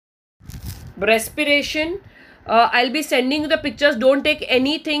respiration, I'll be sending you the pictures. Don't take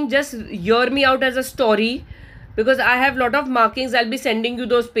anything, just hear me out as a story, because I have lot of markings. I'll be sending you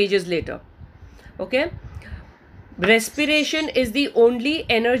those pages later. Okay. Respiration is the only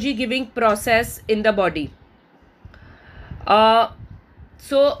energy giving process in the body.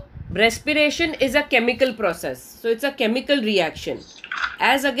 So respiration is a chemical process. So it's a chemical reaction.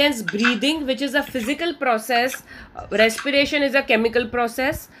 As against breathing, which is a physical process, respiration is a chemical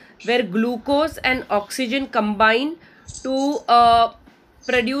process where glucose and oxygen combine to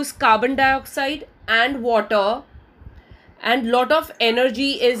produce carbon dioxide and water, and lot of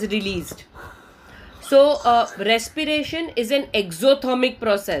energy is released. So respiration is an exothermic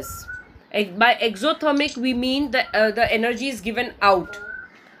process. By exothermic, we mean the energy is given out.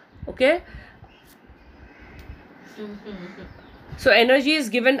 Okay. So energy is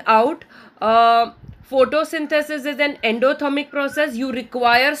given out. Photosynthesis is an endothermic process. You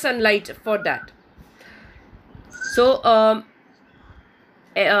require sunlight for that. So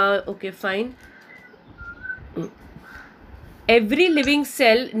okay, fine. Every living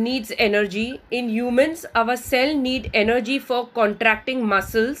cell needs energy. In humans, our cell need energy for contracting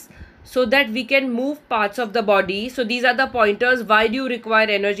muscles so that we can move parts of the body. So these are the pointers. Why do you require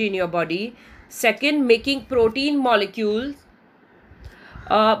energy in your body? Second, making protein molecules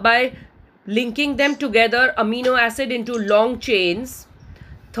by linking them together, amino acid into long chains.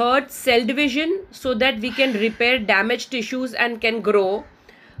 Third, cell division so that we can repair damaged tissues and can grow.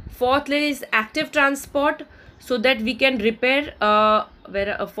 Fourthly is active transport so that we can repair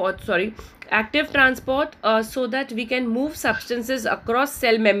active transport so that we can move substances across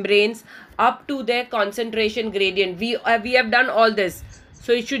cell membranes up to their concentration gradient. We have done all this,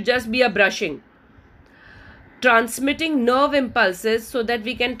 so it should just be a brushing. Transmitting nerve impulses so that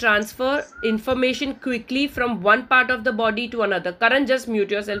we can transfer information quickly from one part of the body to another. Karan, just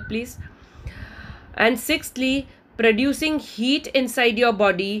mute yourself, please. And sixthly, producing heat inside your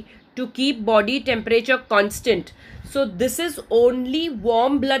body to keep body temperature constant. So this is only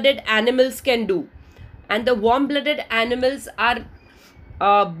warm-blooded animals can do. And the warm-blooded animals are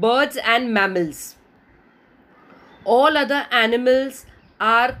birds and mammals. All other animals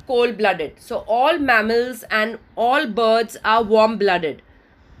are cold-blooded. So all mammals and all birds are warm-blooded.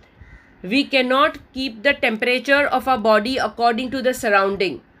 We cannot keep the temperature of our body according to the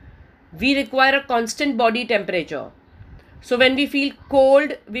surrounding. We require a constant body temperature. So when we feel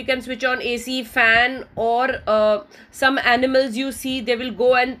cold, we can switch on AC, fan, or some animals you see, they will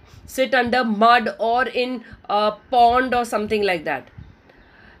go and sit under mud or in a pond or something like that.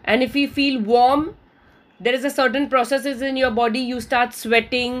 And if we feel warm, there is a certain processes in your body, you start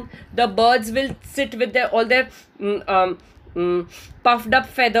sweating. The birds will sit with all their puffed up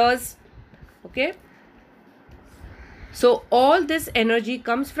feathers. Okay. So all this energy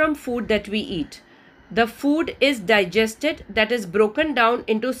comes from food that we eat. The food is digested, that is broken down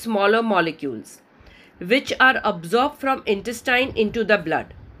into smaller molecules, which are absorbed from intestine into the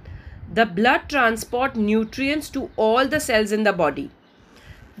blood. The blood transports nutrients to all the cells in the body.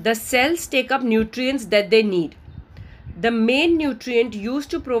 The cells take up nutrients that they need. The main nutrient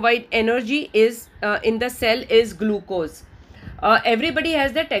used to provide energy is in the cell is glucose. Everybody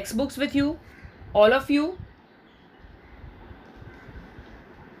has their textbooks with you? All of you?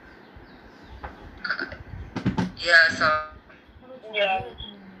 Yes, sir. Yeah.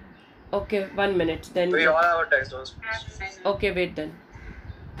 Okay, 1 minute. Then We all have a textbooks. okay, wait then.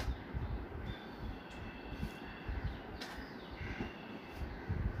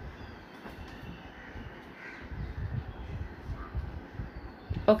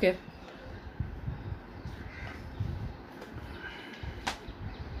 Okay.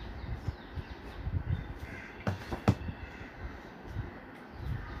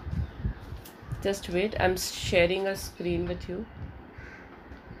 Just wait, I'm sharing a screen with you.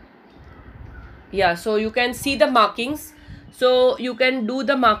 Yeah, so you can see the markings. So you can do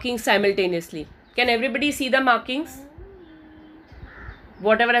the markings simultaneously. Can everybody see the markings?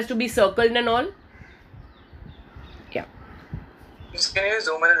 Whatever has to be circled and all? Yeah. Can you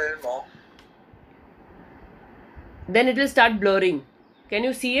zoom in a little more? Then it will start blurring. Can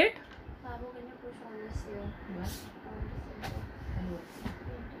you see it? Babu, can you push on this here?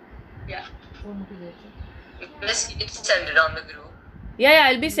 Yeah. Let's send it on the group. Yeah,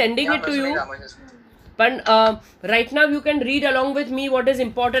 I'll be sending it to you. But right now you can read along with me what is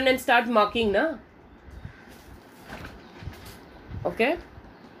important and start marking, na? Okay.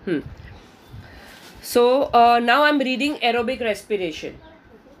 So now I'm reading aerobic respiration.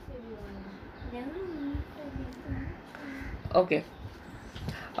 Okay.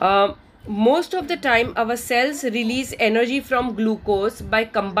 most of the time our cells release energy from glucose by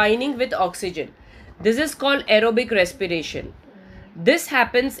combining with oxygen. This is called aerobic respiration. This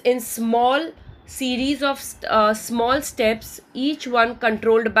happens in small series of small steps, each one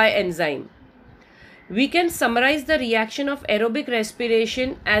controlled by enzyme. We can summarize the reaction of aerobic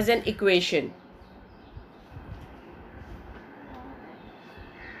respiration as an equation.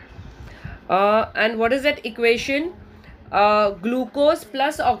 And what is that equation? Glucose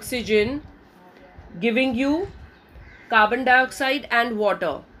plus oxygen giving you carbon dioxide and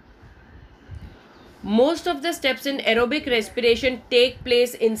water. Most of the steps in aerobic respiration take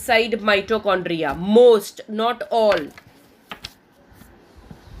place inside mitochondria. Most, not all.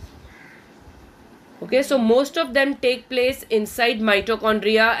 Okay, so most of them take place inside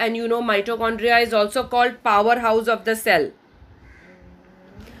mitochondria, and you know mitochondria is also called powerhouse of the cell.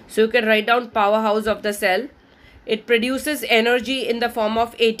 So you can write down powerhouse of the cell. It produces energy in the form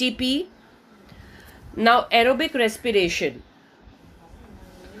of ATP. Now aerobic respiration.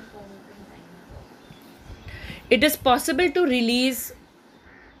 It is possible to release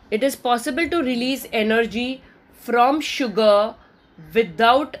energy from sugar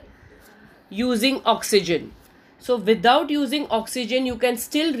without using oxygen. So without using oxygen you can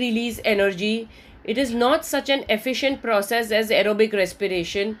still release energy. It is not such an efficient process as aerobic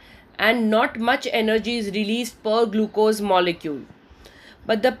respiration, and not much energy is released per glucose molecule.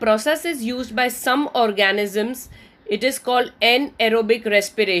 But the process is used by some organisms. It is called anaerobic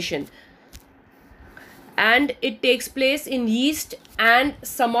respiration, and it takes place in yeast and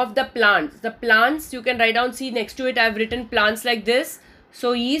some of the plants. The plants you can write down, see next to it I have written plants like this.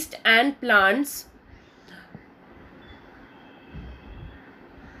 So yeast and plants.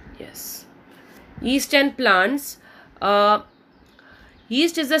 Yes, yeast and plants.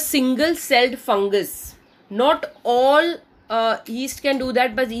 Yeast is a single celled fungus. Not all yeast can do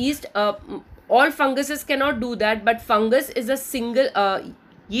that, but yeast, all funguses cannot do that, but fungus is a single,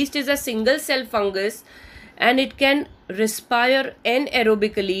 yeast is a single cell fungus, and it can respire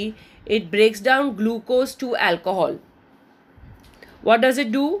anaerobically. It breaks down glucose to alcohol. What does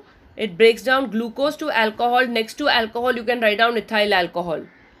it do? It breaks down glucose to alcohol. Next to alcohol you can write down ethyl alcohol.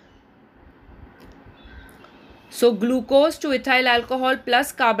 So glucose to ethyl alcohol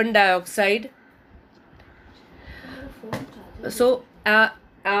plus carbon dioxide. So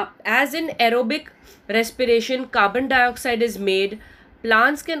as in aerobic respiration, carbon dioxide is made.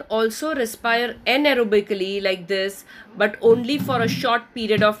 Plants can also respire anaerobically like this, but only for a short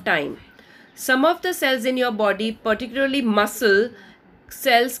period of time. Some of the cells in your body, particularly muscle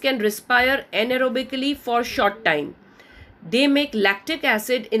cells, can respire anaerobically for short time. They make lactic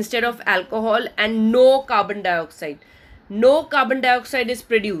acid instead of alcohol and no carbon dioxide. No carbon dioxide is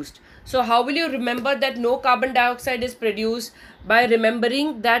produced. So how will you remember that no carbon dioxide is produced? By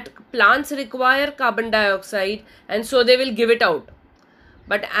remembering that plants require carbon dioxide and so they will give it out.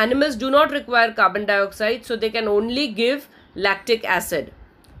 But animals do not require carbon dioxide, so they can only give lactic acid.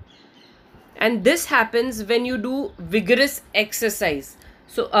 And this happens when you do vigorous exercise.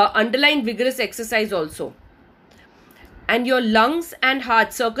 So underline vigorous exercise also. And your lungs and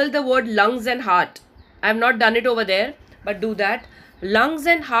heart, circle the word lungs and heart. I have not done it over there, but do that. Lungs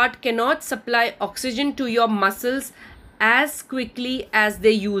and heart cannot supply oxygen to your muscles as quickly as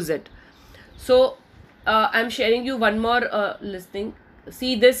they use it. So I'm sharing you one more listening.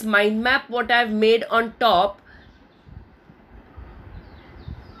 See this mind map what I have made on top.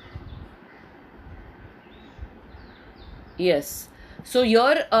 Yes. So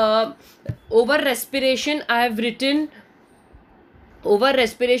here over respiration I have written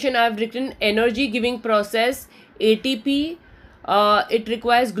energy giving process, ATP. It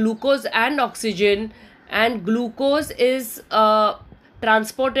requires glucose and oxygen, and glucose is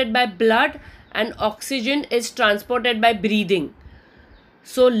transported by blood and oxygen is transported by breathing.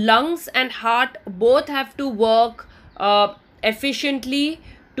 So lungs and heart both have to work efficiently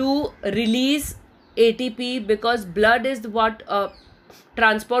to release ATP, because blood is what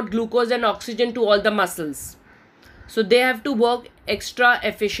transport glucose and oxygen to all the muscles. So they have to work extra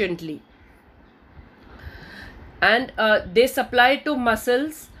efficiently, and they supply to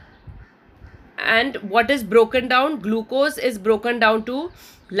muscles. And what is broken down? Glucose is broken down to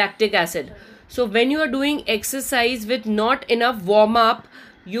lactic acid. So when you are doing exercise with not enough warm up,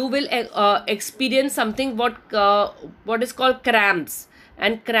 you will experience something what is called cramps.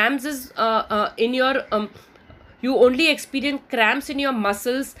 And cramps is in your you only experience cramps in your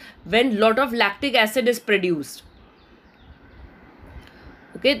muscles when lot of lactic acid is produced.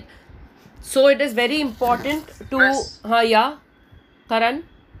 Okay, so it is very important to Miss, yeah, Karan.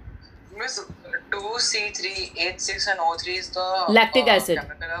 Miss, to 2C3H6 and O3 is the Lactic acid.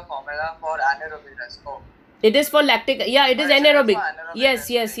 chemical formula for anaerobic respo. It is for lactic. Yeah, it is It's anaerobic. for anaerobic Yes,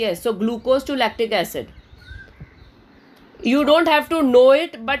 yes, respiration. yes. So glucose to lactic acid. You don't have to know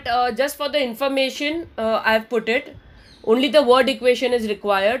it, but just for the information, I've put it. Only the word equation is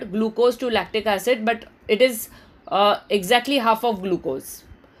required. Glucose to lactic acid, but it is exactly half of glucose.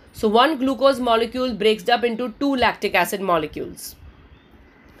 So one glucose molecule breaks up into 2 lactic acid molecules.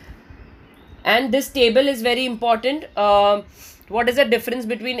 And this table is very important. What is the difference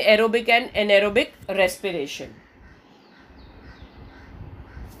between aerobic and anaerobic respiration?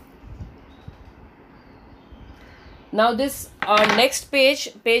 Now this next page,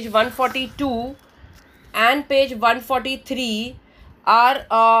 page 142 and page 143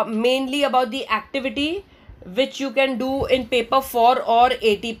 are mainly about the activity which you can do in paper 4 or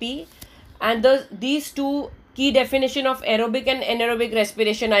ATP, and these two key definition of aerobic and anaerobic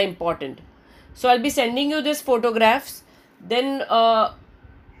respiration are important. So I'll be sending you these photographs, then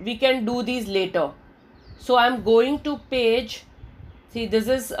we can do these later. So I'm going to page, see this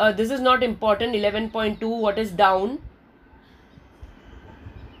is not important, 11.2, what is down.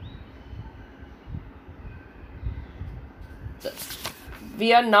 So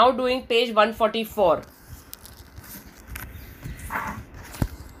we are now doing page 144.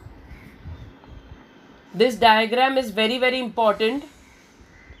 This diagram is very, very important.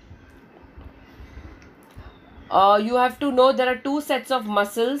 You have to know there are two sets of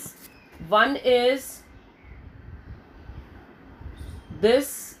muscles. One is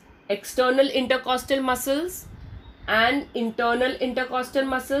this external intercostal muscles and internal intercostal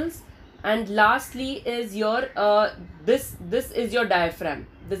muscles, and lastly is your this is your diaphragm.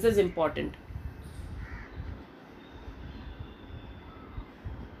 This is important.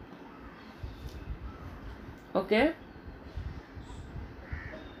 Okay.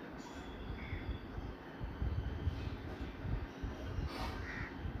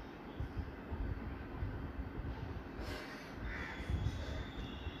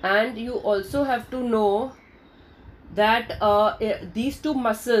 And you also have to know that these two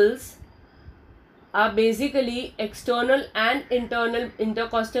muscles are basically external and internal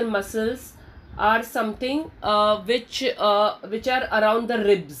intercostal muscles are something which are around the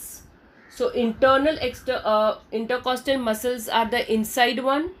ribs. So internal intercostal muscles are the inside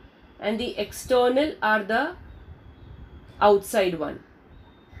one and the external are the outside one.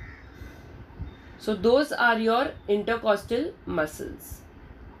 So those are your intercostal muscles.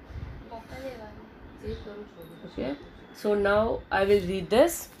 Okay, so now I will read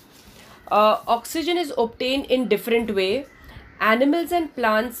this. Oxygen is obtained in different way. Animals and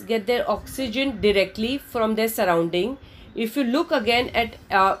plants get their oxygen directly from their surrounding. If you look again at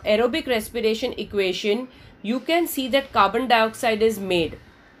aerobic respiration equation, you can see that carbon dioxide is made.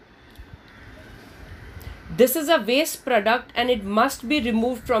 This is a waste product and it must be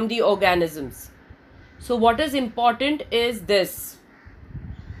removed from the organisms. So what is important is this,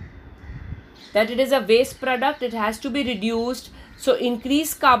 that it is a waste product, it has to be reduced. So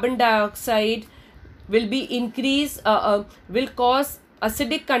increased carbon dioxide will will cause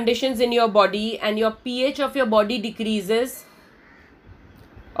acidic conditions in your body, and your pH of your body decreases,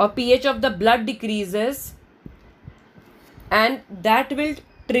 or pH of the blood decreases, and that will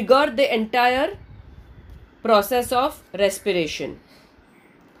trigger the entire process of respiration.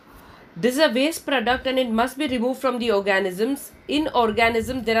 This is a waste product and it must be removed from the organisms. In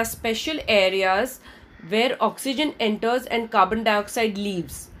organisms, there are special areas where oxygen enters and carbon dioxide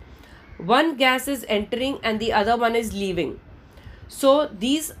leaves. One gas is entering and the other one is leaving. So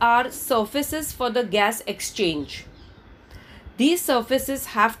these are surfaces for the gas exchange. These surfaces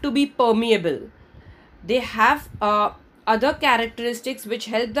have to be permeable. They have other characteristics which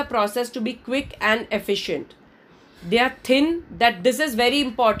help the process to be quick and efficient. They are thin, that this is very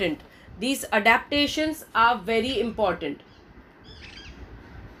important. These adaptations are very important.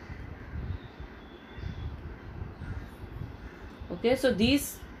 Okay, so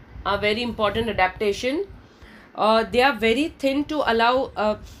these are very important adaptation. They are very thin to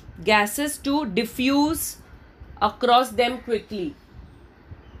allow gases to diffuse across them quickly.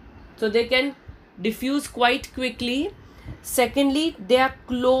 So they can diffuse quite quickly. Secondly, they are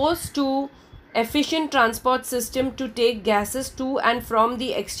close to efficient transport system to take gases to and from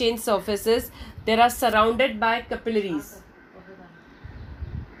the exchange surfaces. They are surrounded by capillaries.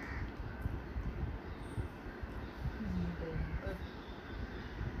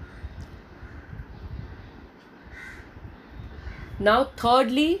 Now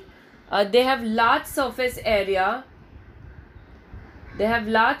thirdly, they have large surface area. They have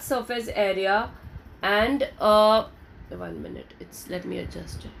large surface area, and 1 minute, let me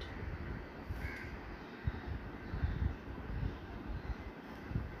adjust it.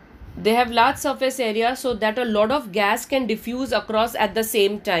 They have large surface area so that a lot of gas can diffuse across at the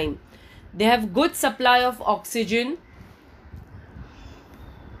same time. They have good supply of oxygen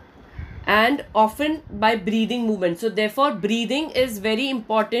and often by breathing movement. So therefore breathing is very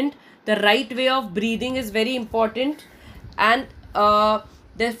important. The right way of breathing is very important, and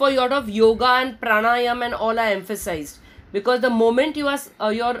therefore a lot of yoga and pranayam and all are emphasized, because the moment you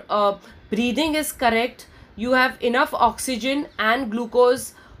are your breathing is correct, you have enough oxygen and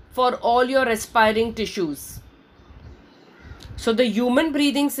glucose for all your respiring tissues. So the human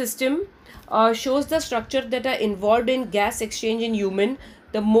breathing system shows the structure that are involved in gas exchange in human.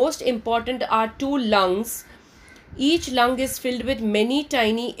 The most important are two lungs. Each lung is filled with many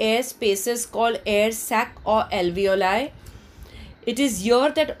tiny air spaces called air sac or alveoli. It is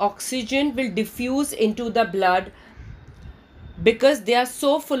here that oxygen will diffuse into the blood. Because they are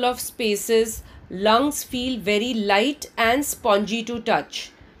so full of spaces, lungs feel very light and spongy to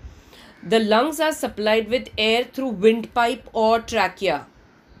touch. The lungs are supplied with air through windpipe or trachea.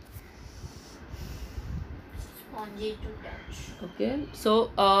 Spongy to touch. Okay,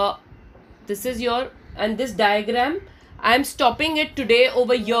 so this is your, and this diagram I am stopping it today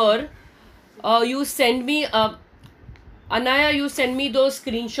over here. You send me Anaya, you send me those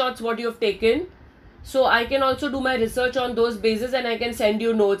screenshots what you have taken, so I can also do my research on those bases and I can send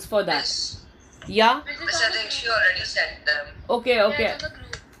you notes for that. Yes. Yeah. Miss, I think she already sent them. Okay. Yeah, Okay. to the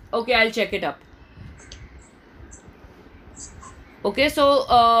group. Okay, I'll check it up. Okay, so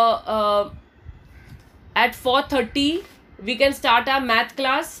at 4:30 we can start our math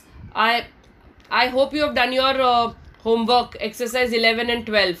class. I hope you have done your homework, exercise 11 and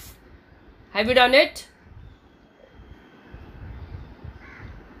 12. Have you done it?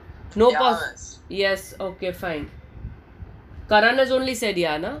 No Yeah, pause. miss. Yes. Okay, fine. Karan has only said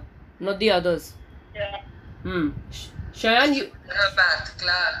yeah, na? Not the others. Yeah. Shayan, you. Math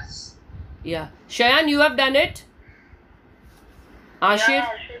class. Yeah. Shayan, you have done it? Ashir? Yeah,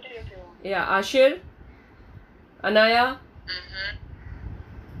 I'll shoot you too. Yeah, Ashir? Anaya? Mm-hmm.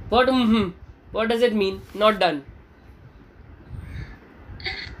 What What does it mean? Not done.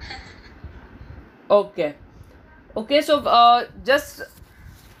 Okay. Okay, so just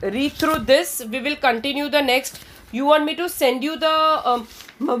read through this. We will continue the next. You want me to send you the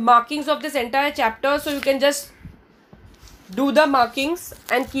markings of this entire chapter, so you can just do the markings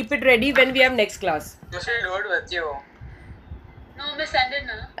and keep it ready when we have next class. You should do it with you. No, miss, send it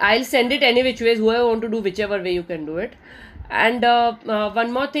now. I'll send it any which ways. Whoever want to do whichever way you can do it. And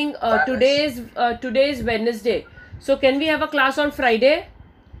one more thing. Today is Wednesday. So can we have a class on Friday?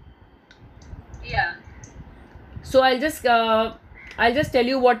 Yeah. So I'll just tell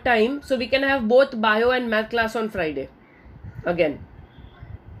you what time. So we can have both bio and math class on Friday. Again.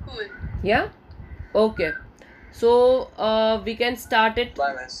 Cool. Yeah. Okay. So we can start it.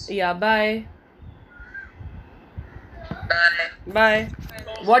 Bye, miss. Yeah. Bye. Bye. Bye.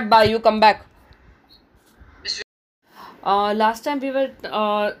 What bye? You come back. Last time we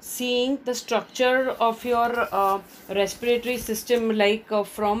were seeing the structure of your respiratory system, like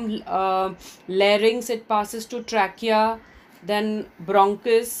from larynx it passes to trachea, then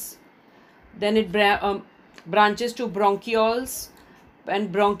bronchus, then it branches to bronchioles,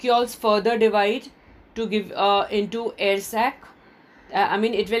 and bronchioles further divide to give into air sac. I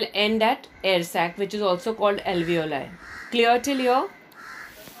mean, it will end at air sac, which is also called alveoli. Clear till here?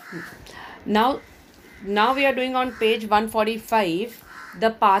 Now we are doing on page 145 the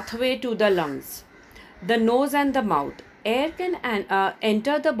pathway to the lungs. The nose and the mouth. Air can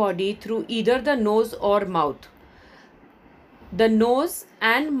enter the body through either the nose or mouth. The nose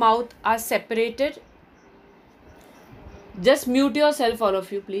and mouth are separated. Just mute yourself, all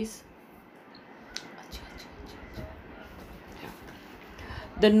of you, please.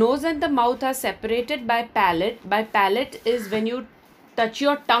 The nose and the mouth are separated by palate. By palate is when you touch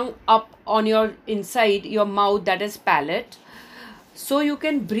your tongue up on your inside your mouth, that is palate. So you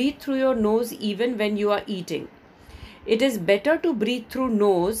can breathe through your nose even when you are eating. It is better to breathe through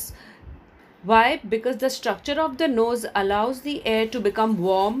nose. Why? Because the structure of the nose allows the air to become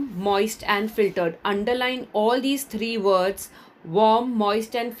warm, moist and filtered. Underline all these three words: warm,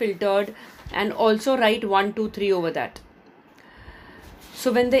 moist and filtered, and also write 1, 2, 3 over that.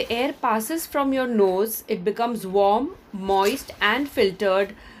 So when the air passes from your nose, it becomes warm, moist and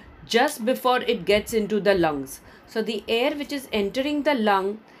filtered just before it gets into the lungs. So the air which is entering the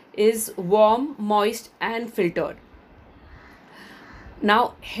lung is warm, moist and filtered.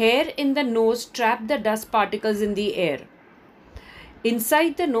 Now hair in the nose trap the dust particles in the air.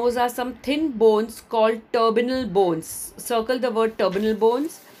 Inside the nose are some thin bones called terminal bones. Circle the word terminal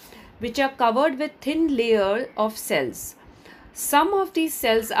bones, which are covered with thin layer of cells. Some of these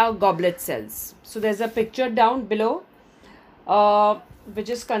cells are goblet cells. So there's a picture down below which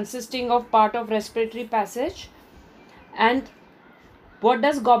is consisting of part of respiratory passage. And what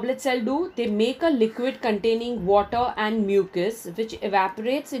does goblet cell do? They make a liquid containing water and mucus which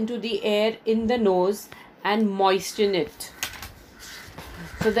evaporates into the air in the nose and moisten it.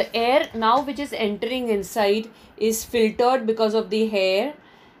 So the air now which is entering inside is filtered because of the hair,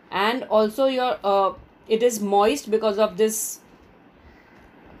 and also your it is moist because of this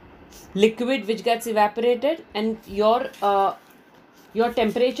liquid which gets evaporated, and your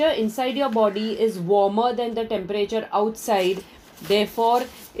temperature inside your body is warmer than the temperature outside, therefore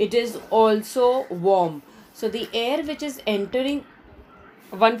it is also warm. So the air which is entering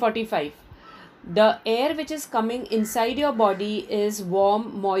 145, the air which is coming inside your body is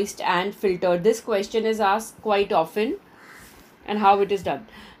warm, moist and filtered. This question is asked quite often, and how it is done.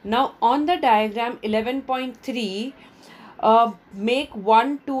 Now on the diagram 11.3, make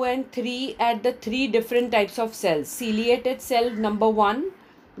 1, 2 and 3 at the 3 different types of cells: ciliated cell number 1,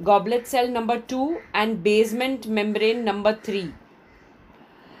 goblet cell number 2 and basement membrane number 3.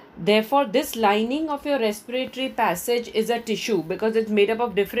 Therefore this lining of your respiratory passage is a tissue because it's made up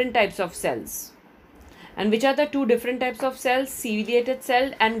of different types of cells. And which are the 2 different types of cells? Ciliated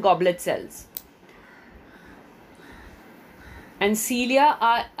cell and goblet cells. And cilia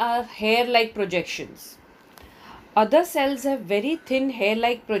are hair-like projections. Other cells have very thin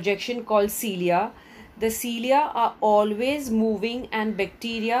hair-like projection called cilia. The cilia are always moving, and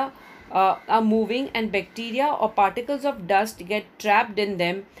bacteria or particles of dust get trapped in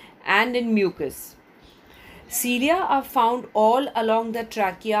them and in mucus. Cilia are found all along the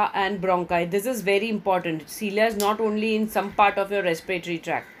trachea and bronchi. This is very important. Cilia is not only in some part of your respiratory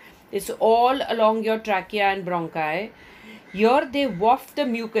tract. It's all along your trachea and bronchi. Here they waft the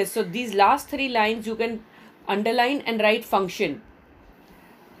mucus. So these last 3 lines you can underline and write function.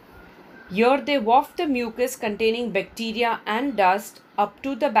 Here they waft the mucus containing bacteria and dust up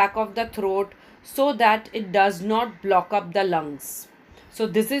to the back of the throat so that it does not block up the lungs. So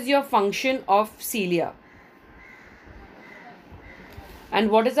this is your function of cilia.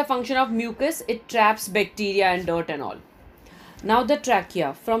 And what is the function of mucus? It traps bacteria and dirt and all. Now the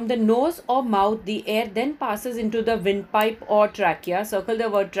trachea. From the nose or mouth, the air then passes into the windpipe or trachea. Circle the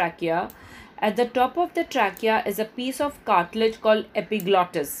word trachea. At the top of the trachea is a piece of cartilage called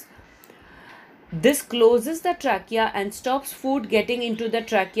epiglottis. This closes the trachea and stops food getting into the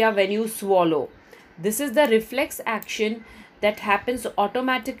trachea when you swallow. This is the reflex action that happens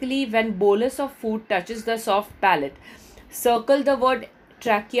automatically when bolus of food touches the soft palate. Circle the word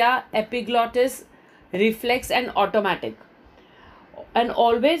trachea, epiglottis, reflex and automatic. And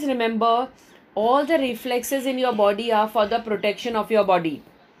always remember, all the reflexes in your body are for the protection of your body.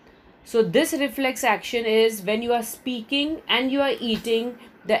 So this reflex action is when you are speaking and you are eating,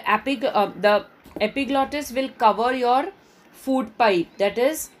 the epiglottis will cover your food pipe, that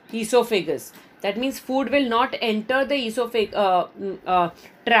is esophagus. That means food will not enter the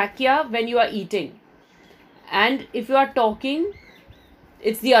trachea when you are eating. And if you are talking,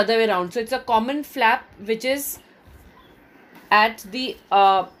 it's the other way around. So it's a common flap which is at the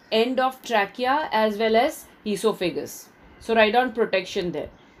end of trachea as well as esophagus. So write down protection there.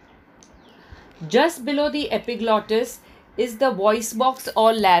 Just below the epiglottis is the voice box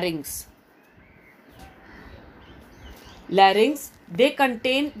or larynx. Larynx, they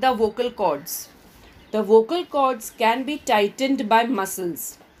contain the vocal cords. The vocal cords can be tightened by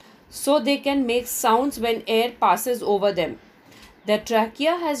muscles, so they can make sounds when air passes over them. The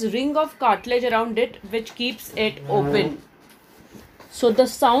trachea has a ring of cartilage around it which keeps it open. So the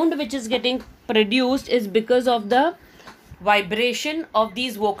sound which is getting produced is because of the vibration of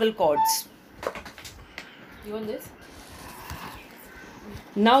these vocal cords. You want this?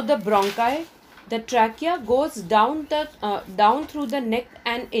 Now the bronchi. The trachea goes down through the neck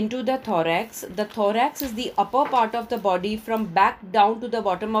and into the thorax. The thorax is the upper part of the body from back down to the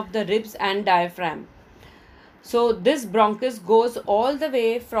bottom of the ribs and diaphragm. So this bronchus goes all the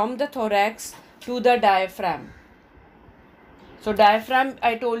way from the thorax to the diaphragm. So diaphragm,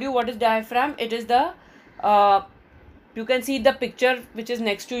 I told you what is diaphragm. It is the, you can see the picture which is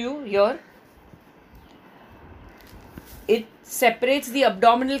next to you here. It separates the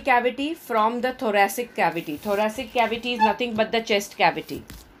abdominal cavity from the thoracic cavity. Thoracic cavity is nothing but the chest cavity.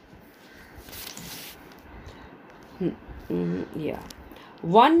 Yeah.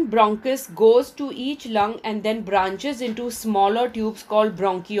 One bronchus goes to each lung and then branches into smaller tubes called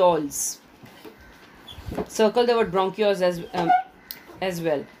bronchioles. Circle the word bronchioles as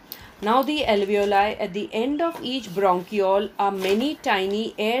well. Now the alveoli. At the end of each bronchiole are many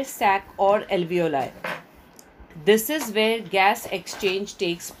tiny air sac or alveoli. This is where gas exchange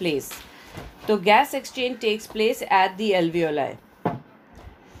takes place. So gas exchange takes place at the alveoli.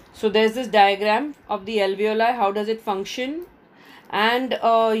 So there's this diagram of the alveoli. How does it function? And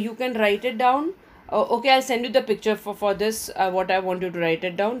you can write it down. Okay, I'll send you the picture for this, what I want you to write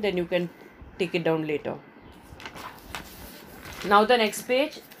it down. Then you can take it down later. Now the next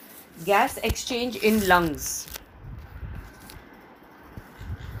page, gas exchange in lungs.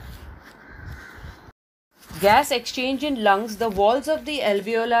 Gas exchange in lungs, the walls of the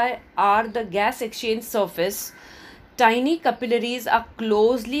alveoli are the gas exchange surface. Tiny capillaries are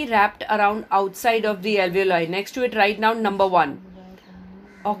closely wrapped around outside of the alveoli. Next to it, write down number 1.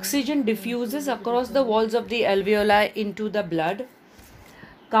 Oxygen diffuses across the walls of the alveoli into the blood.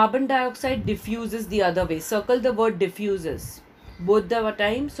 Carbon dioxide diffuses the other way. Circle the word diffuses both the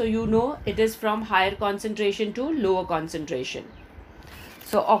time, so you know it is from higher concentration to lower concentration.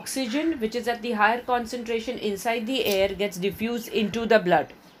 So oxygen, which is at the higher concentration inside the air, gets diffused into the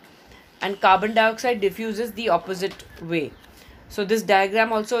blood, and carbon dioxide diffuses the opposite way. So this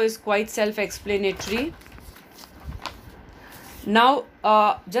diagram also is quite self-explanatory. Now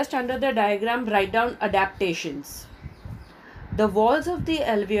just under the diagram, write down adaptations. The walls of the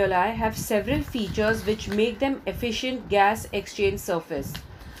alveoli have several features which make them efficient gas exchange surface.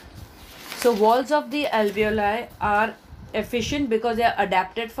 So walls of the alveoli are efficient because they are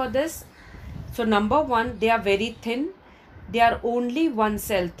adapted for this. So number 1, they are very thin. They are only 1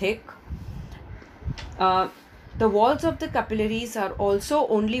 cell thick. The walls of the capillaries are also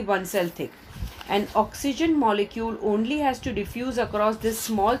only 1 cell thick. An oxygen molecule only has to diffuse across this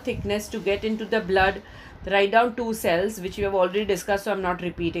small thickness to get into the blood. Write down 2 cells, which we have already discussed, so I'm not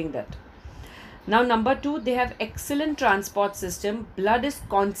repeating that. Now number 2, they have excellent transport system. Blood is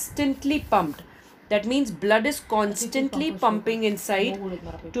constantly pumped. That means blood is constantly pumping inside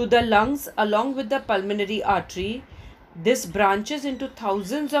to the lungs along with the pulmonary artery. This branches into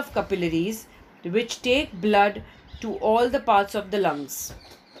thousands of capillaries which take blood to all the parts of the lungs.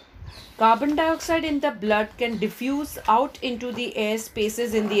 Carbon dioxide in the blood can diffuse out into the air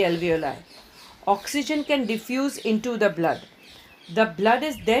spaces in the alveoli. Oxygen can diffuse into the blood. The blood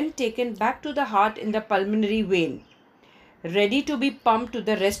is then taken back to the heart in the pulmonary vein, ready to be pumped to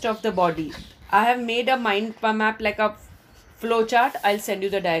the rest of the body. I have made a mind map like a flow chart. I'll send you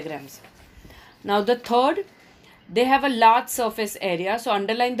the diagrams. Now the third, they have a large surface area. So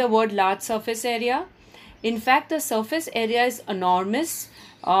underline the word large surface area. In fact, the surface area is enormous.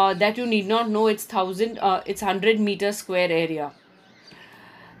 That you need not know. It's 100 meter square area.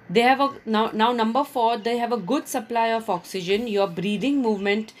 They have now number 4, they have a good supply of oxygen. Your breathing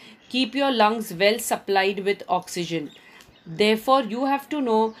movement keep your lungs well supplied with oxygen. Therefore, you have to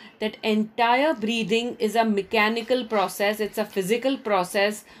know that entire breathing is a mechanical process. It's a physical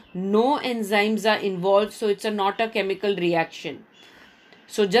process. No enzymes are involved, so it's not a chemical reaction.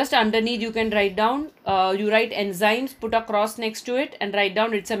 So just underneath you can write down, you write enzymes, put a cross next to it and write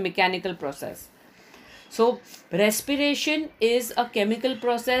down it's a mechanical process. So respiration is a chemical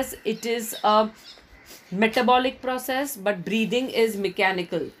process. It is a metabolic process, but breathing is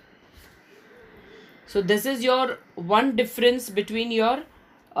mechanical. So this is your one difference between your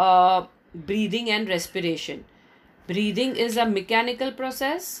breathing and respiration. Breathing is a mechanical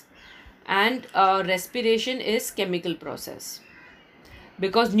process and respiration is chemical process.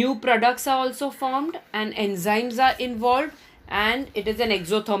 Because new products are also formed and enzymes are involved, and it is an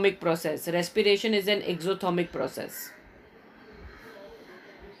exothermic process. Respiration is an exothermic process.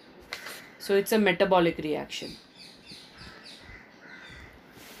 So it's a metabolic reaction.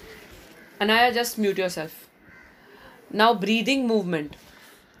 Anaya, just mute yourself. Now breathing movement.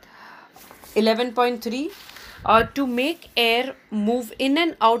 11.3. To make air move in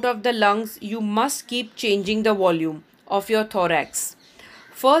and out of the lungs, you must keep changing the volume of your thorax.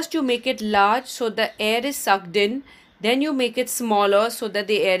 First, you make it large so the air is sucked in. Then you make it smaller so that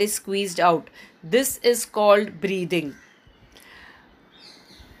the air is squeezed out. This is called breathing.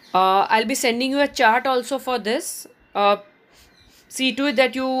 I'll be sending you a chart also for this. See to it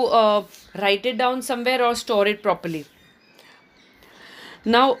that you write it down somewhere or store it properly.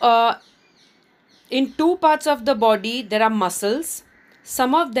 Now, in 2 parts of the body, there are muscles.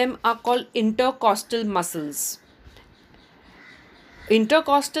 Some of them are called intercostal muscles.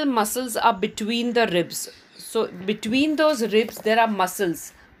 Intercostal muscles are between the ribs. So between those ribs, there are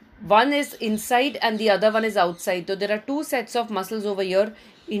muscles. One is inside and the other one is outside. So there are 2 sets of muscles over here,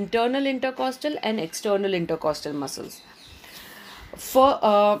 internal intercostal and external intercostal muscles.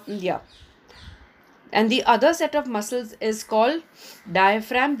 And the other set of muscles is called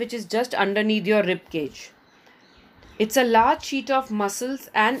diaphragm, which is just underneath your rib cage. It's a large sheet of muscles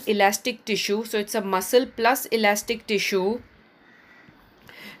and elastic tissue. So it's a muscle plus elastic tissue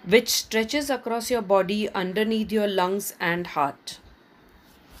which stretches across your body underneath your lungs and heart.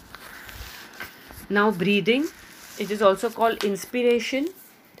 Now breathing, it is also called inspiration.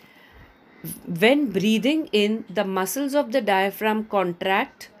 When breathing in, the muscles of the diaphragm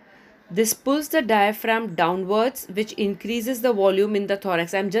contract. This pulls the diaphragm downwards, which increases the volume in the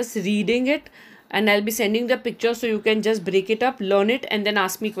thorax. I'm just reading it and I'll be sending the picture so you can just break it up, learn it, and then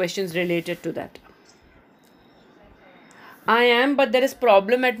ask me questions related to that. I am, but there is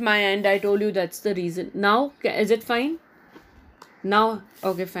problem at my end. I told you that's the reason. Now, is it fine? Now,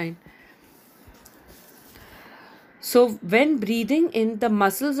 okay, fine. So when breathing in, the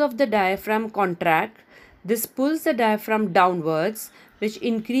muscles of the diaphragm contract. This pulls the diaphragm downwards, which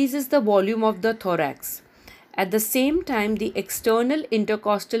increases the volume of the thorax. At the same time, the external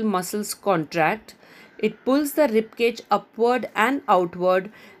intercostal muscles contract. It pulls the ribcage upward and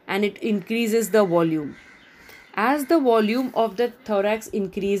outward, and it increases the volume. As the volume of the thorax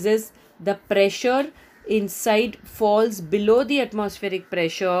increases, the pressure inside falls below the atmospheric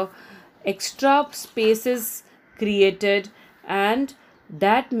pressure. Extra space is created, and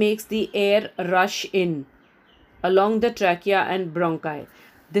that makes the air rush in along the trachea and bronchi.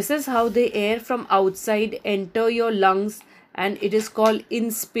 This is how the air from outside enter your lungs, and it is called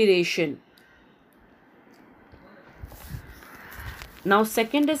inspiration. Now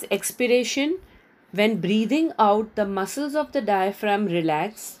second is expiration. When breathing out, the muscles of the diaphragm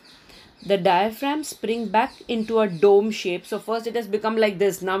relax. The diaphragm spring back into a dome shape. So first it has become like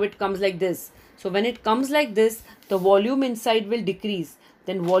this. Now it comes like this. So when it comes like this, the volume inside will decrease.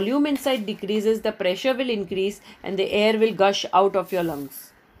 Then volume inside decreases, the pressure will increase, and the air will gush out of your lungs.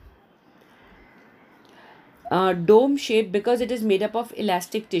 Dome shape because it is made up of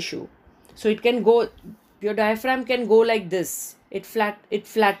elastic tissue. So it can go, your diaphragm can go like this. It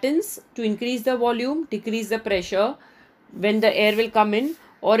flattens to increase the volume, decrease the pressure when the air will come in,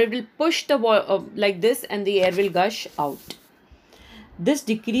 or it will push the like this and the air will gush out. This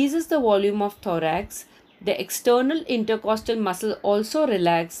decreases the volume of thorax. The external intercostal muscle also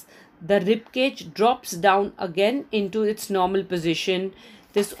relax. The ribcage drops down again into its normal position.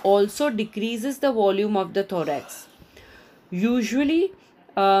 This also decreases the volume of the thorax. Usually,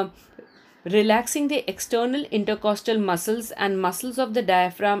 relaxing the external intercostal muscles and muscles of the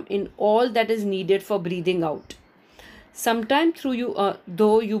diaphragm in all that is needed for breathing out. Sometimes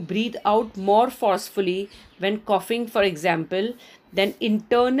though you breathe out more forcefully when coughing, for example, then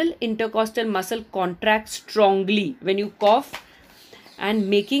internal intercostal muscle contracts strongly when you cough and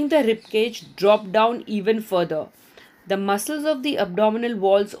making the ribcage drop down even further. The muscles of the abdominal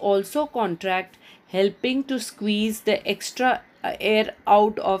walls also contract, helping to squeeze the extra air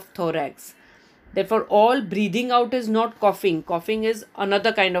out of thorax. Therefore, all breathing out is not coughing. Coughing is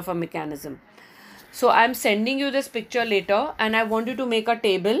another kind of a mechanism. So I am sending you this picture later, and I want you to make a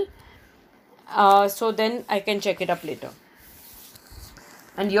table so then I can check it up later.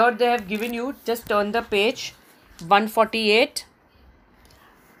 And here they have given you, just turn the page 148,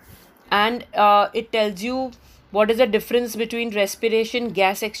 and it tells you what is the difference between respiration,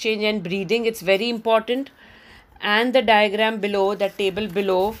 gas exchange and breathing. It's very important. And the diagram below, the table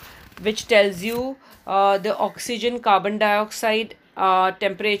below, which tells you the oxygen, carbon dioxide,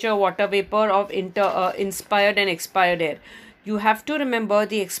 temperature, water vapor of inspired and expired air. You have to remember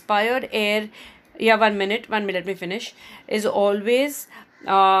the expired air, one minute, let me finish, is always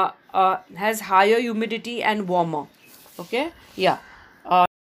has higher humidity and warmer. Okay,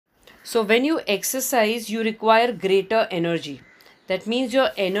 so when you exercise, you require greater energy. That means your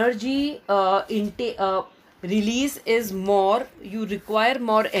energy release is more, you require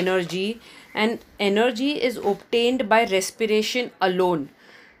more energy, and energy is obtained by respiration alone.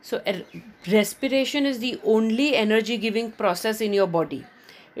 So respiration is the only energy giving process in your body.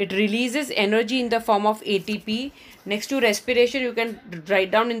 It releases energy in the form of ATP. Next to respiration, you can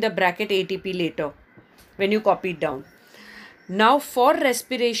write down in the bracket ATP later when you copy it down. Now for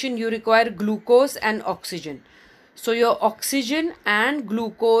respiration, you require glucose and oxygen. So your oxygen and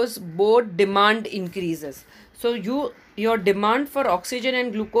glucose both demand increases. So your demand for oxygen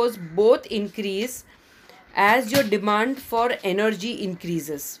and glucose both increase as your demand for energy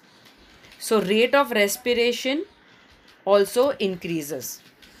increases. So rate of respiration also increases.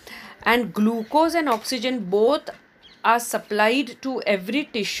 And glucose and oxygen both are supplied to every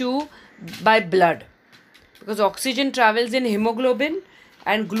tissue by blood, because oxygen travels in hemoglobin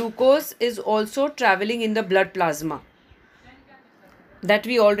and glucose is also traveling in the blood plasma. That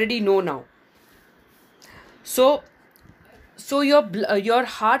we already know now. So So your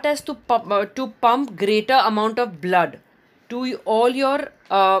heart has to pump greater amount of blood to all your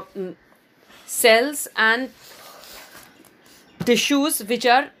cells and tissues which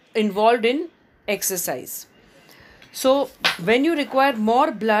are involved in exercise. So when you require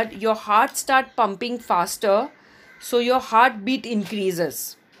more blood, your heart start pumping faster, so your heartbeat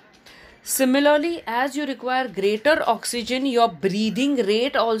increases. Similarly, as you require greater oxygen, your breathing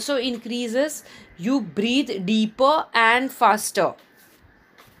rate also increases. You breathe deeper and faster.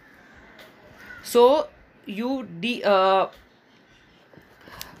 So you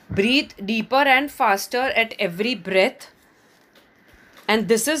breathe deeper and faster at every breath. And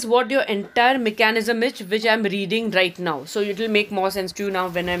this is what your entire mechanism is, which I'm reading right now. So it will make more sense to you now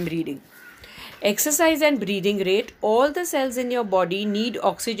when I'm reading. Exercise and breathing rate. All the cells in your body need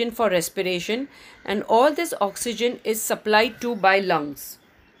oxygen for respiration, and all this oxygen is supplied to by lungs.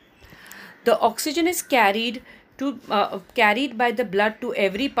 The oxygen is carried by the blood to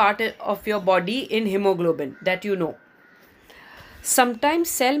every part of your body in hemoglobin, that you know. Sometimes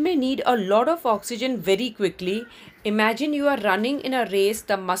cell may need a lot of oxygen very quickly. Imagine you are running in a race.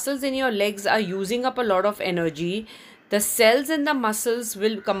 The muscles in your legs are using up a lot of energy. The cells in the muscles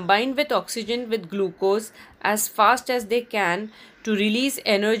will combine with oxygen with glucose as fast as they can to release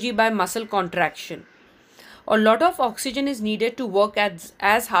energy by muscle contraction. A lot of oxygen is needed to work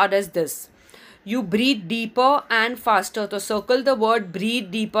as hard as this. You breathe deeper and faster. So circle the word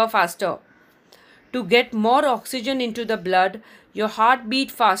breathe deeper, faster. To get more oxygen into the blood, your heart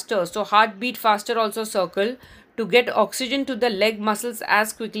beat faster. So heart beat faster also circle, to get oxygen to the leg muscles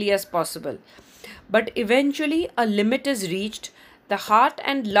as quickly as possible. But eventually a limit is reached. The heart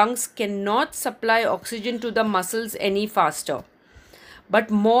and lungs cannot supply oxygen to the muscles any faster. But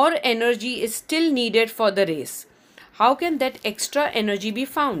more energy is still needed for the race. How can that extra energy be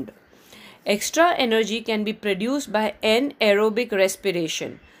found? Extra energy can be produced by anaerobic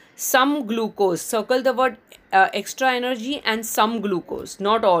respiration. Some glucose, circle the word extra energy, and some glucose,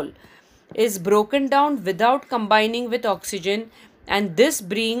 not all, is broken down without combining with oxygen, and this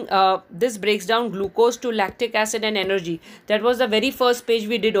breaks down glucose to lactic acid and energy. That was the very first page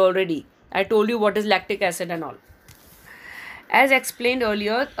we did already. I told you what is lactic acid and all. As explained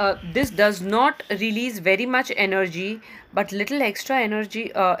earlier, this does not release very much energy, but little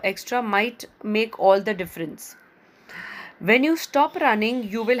extra might make all the difference. When you stop running,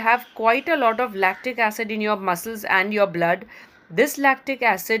 you will have quite a lot of lactic acid in your muscles and your blood. This lactic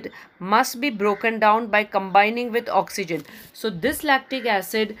acid must be broken down by combining with oxygen. So this lactic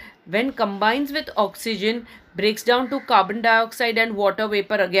acid, when combines with oxygen, breaks down to carbon dioxide and water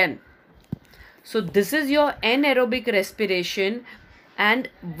vapor again. So this is your anaerobic respiration, and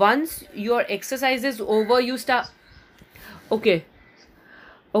once your exercise is over, you start. Okay,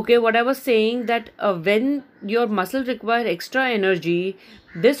 what I was saying, that when your muscles require extra energy,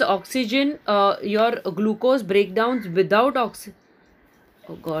 this oxygen, your glucose breakdowns without oxygen.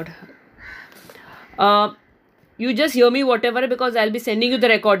 Oh God. You just hear me whatever, because I'll be sending you the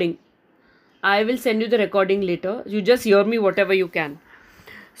recording. I will send you the recording later. You just hear me whatever you can.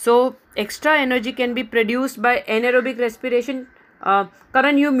 So extra energy can be produced by anaerobic respiration.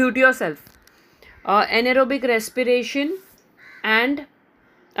 Karan, you mute yourself. Anaerobic respiration, and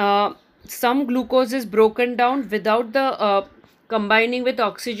some glucose is broken down without the combining with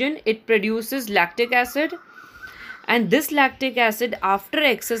oxygen. It produces lactic acid, and this lactic acid, after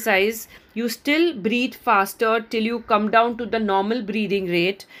exercise, you still breathe faster till you come down to the normal breathing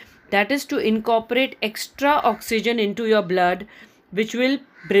rate. That is to incorporate extra oxygen into your blood, which will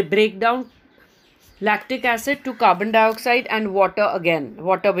break down lactic acid to carbon dioxide and water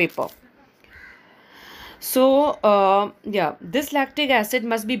vapor. So this lactic acid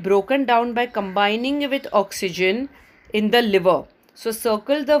must be broken down by combining with oxygen in the liver. So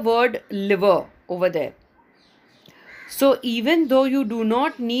circle the word liver over there. So even though you do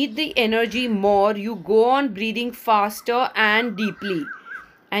not need the energy more, you go on breathing faster and deeply,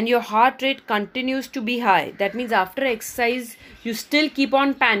 and your heart rate continues to be high. That means after exercise, you still keep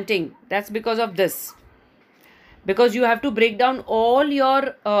on panting. That's because of this. Because you have to break down all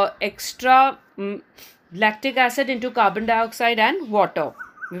your extra lactic acid into carbon dioxide and water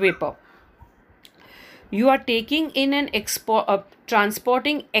vapor. You are taking in and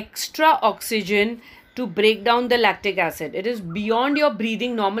transporting extra oxygen to break down the lactic acid. It is beyond your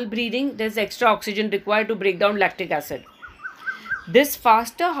breathing, normal breathing. There's extra oxygen required to break down lactic acid. This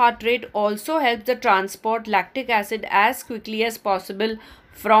faster heart rate also helps the transport lactic acid as quickly as possible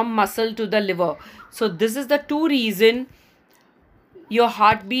from muscle to the liver. So this is the two reason your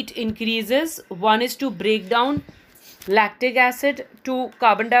heartbeat increases. One is to break down lactic acid to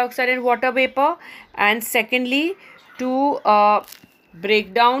carbon dioxide and water vapor, and secondly to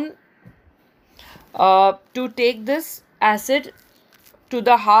break down, to take this acid to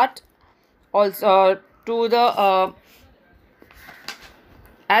the heart, also to the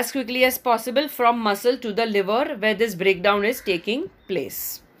as quickly as possible from muscle to the liver, where this breakdown is taking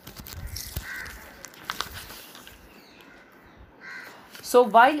place. So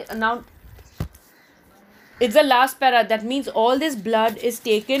while now it's the last para, that means all this blood is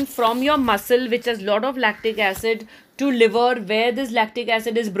taken from your muscle, which has lot of lactic acid, to liver, where this lactic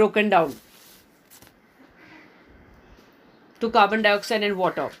acid is broken down to carbon dioxide and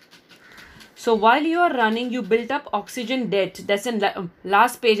water. So while you are running, you built up oxygen debt. That's in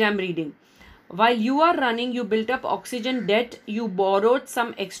last page I'm reading. While you are running, you built up oxygen debt. You borrowed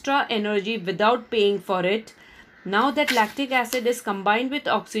some extra energy without paying for it. Now that lactic acid is combined with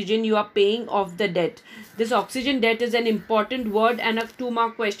oxygen, you are paying off the debt. This oxygen debt is an important word, and a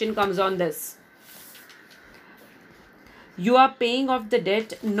 2-mark question comes on this. You are paying off the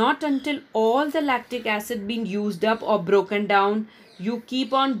debt not until all the lactic acid being used up or broken down. You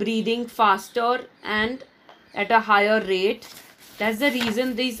keep on breathing faster and at a higher rate. That's the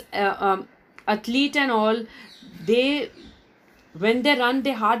reason these athlete and all, when they run,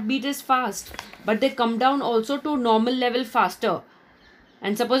 their heartbeat is fast, but they come down also to normal level faster.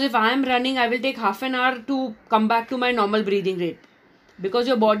 And suppose if I am running, I will take half an hour to come back to my normal breathing rate, because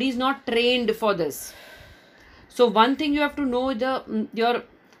your body is not trained for this. So one thing you have to know,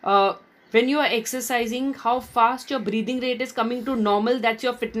 when you are exercising, how fast your breathing rate is coming to normal, that's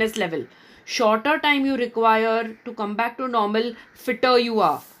your fitness level. Shorter time you require to come back to normal, fitter you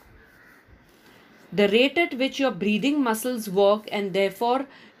are. The rate at which your breathing muscles work, and therefore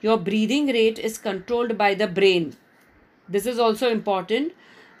your breathing rate, is controlled by the brain. This is also important.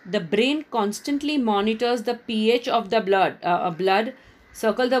 The brain constantly monitors the pH of the blood,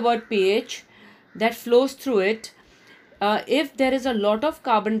 circle the word pH, that flows through it. If there is a lot of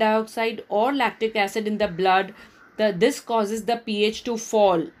carbon dioxide or lactic acid in the blood, this causes the pH to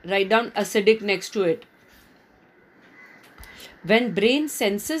fall. Write down acidic next to it. When brain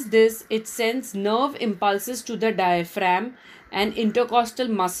senses this, it sends nerve impulses to the diaphragm and intercostal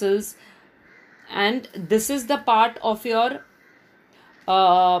muscles, and this is the part of your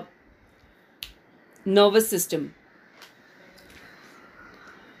nervous system.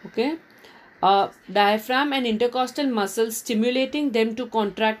 Okay. Diaphragm and intercostal muscles, stimulating them to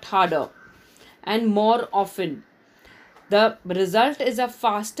contract harder and more often. The result is a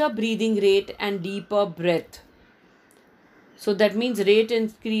faster breathing rate and deeper breath. So that means rate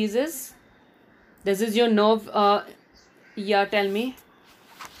increases. This is your nerve. Yeah, tell me.